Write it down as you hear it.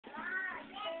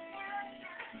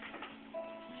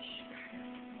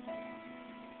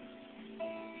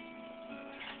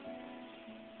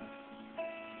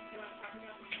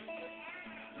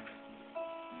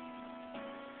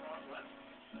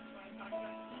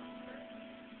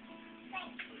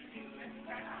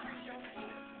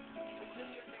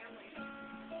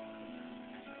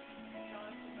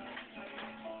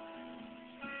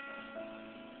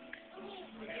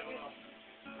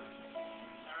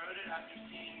after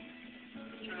seeing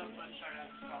Eternal Sunshine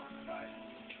of the Spotless Mind,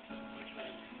 which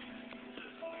was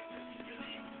just like this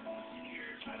really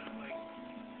obscure kind of like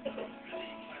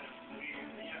really kind of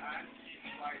weird. Yeah, I haven't seen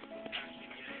it twice, but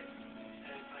actually get it,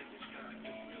 and it's like this kind of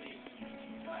like this really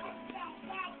kind of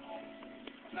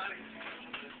not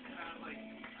experiential, but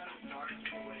it's kind of dark in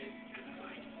a way because it's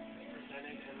like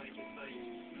presented and like it's like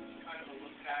kind of a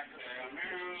look back of like a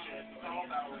relationship. It's all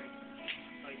about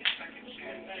like a second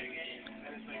chance thing,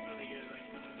 and it's like really good. Like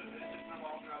it just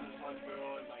revolves around this one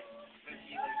girl and like that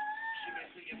he like she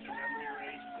basically gets her memory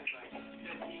erased and like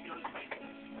then he goes like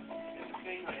it's a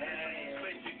thing like there's like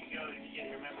place you can go to get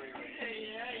your memory erased.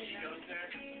 And she goes there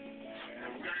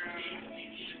and he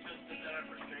just does that out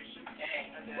of frustration.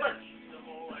 And then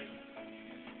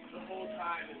the whole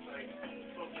time is like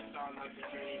focused on like the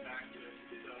journey back to it.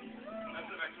 So that's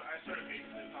what I sort of based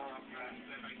this song off of that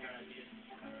because I like that idea.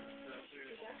 So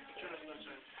Eternal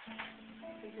Sunshine.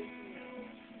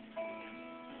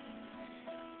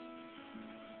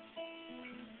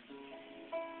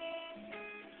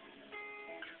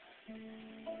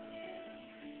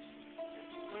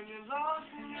 When you're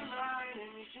lost in your mind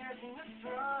and you can't seem to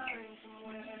find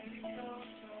somewhere to go,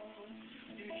 so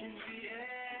you can be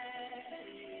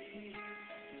Eddie,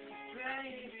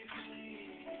 baby,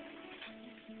 please.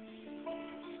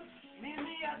 Meet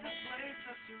me at the place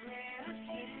of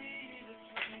serenity, the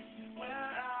place where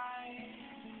I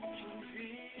can be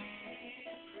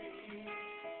free.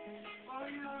 For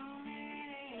you and me,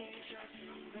 just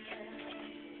remember me.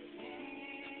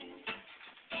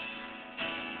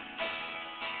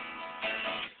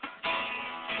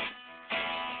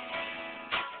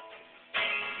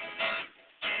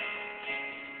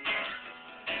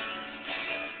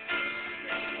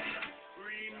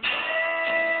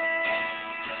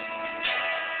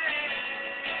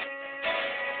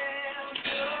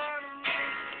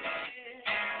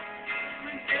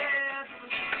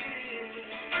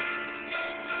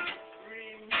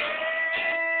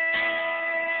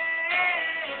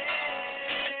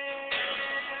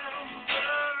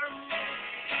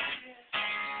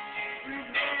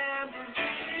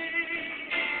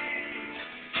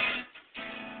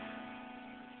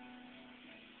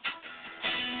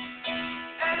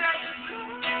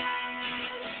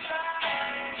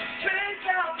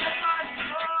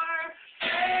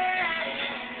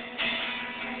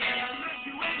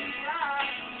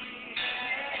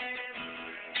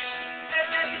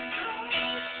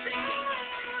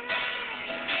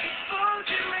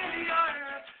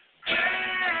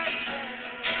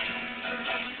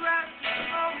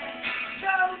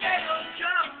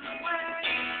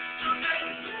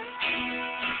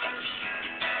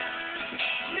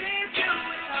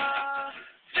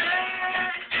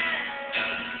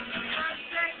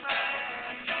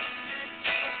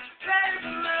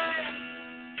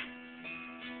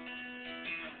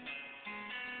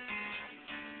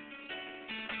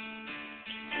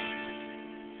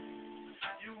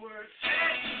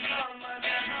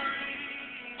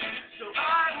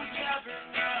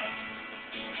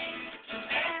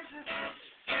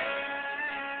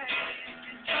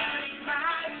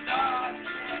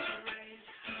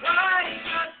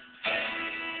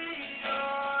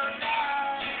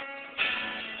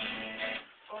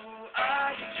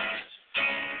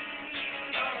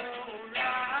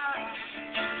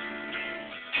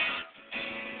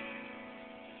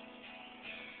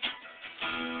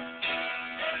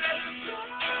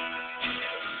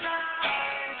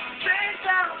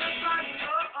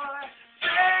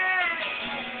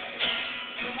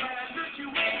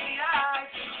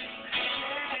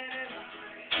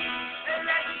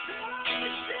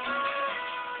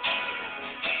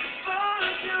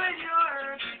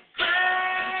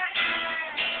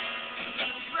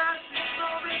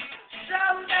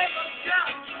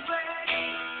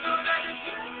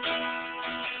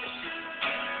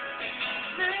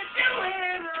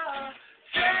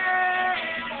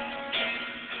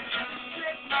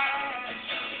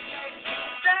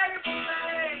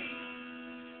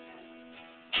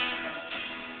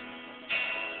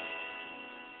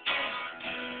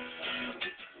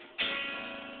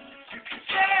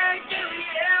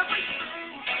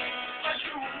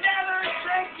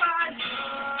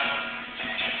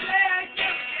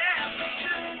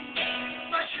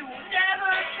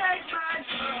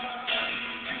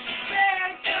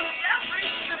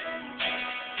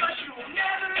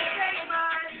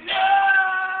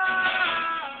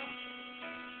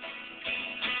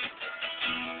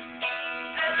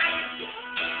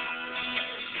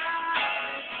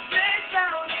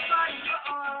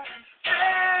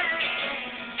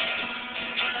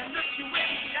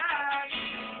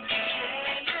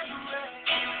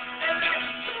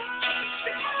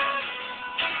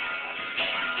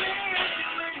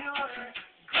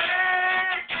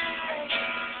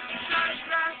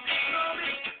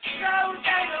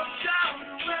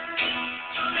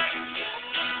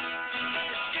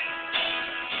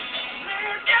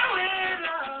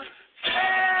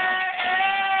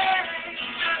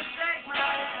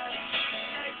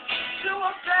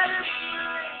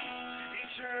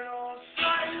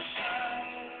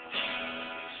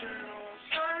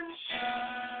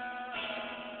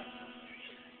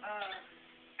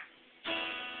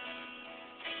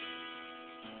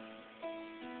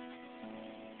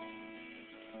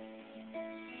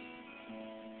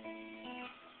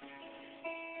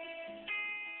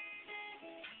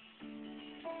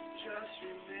 just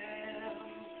remember.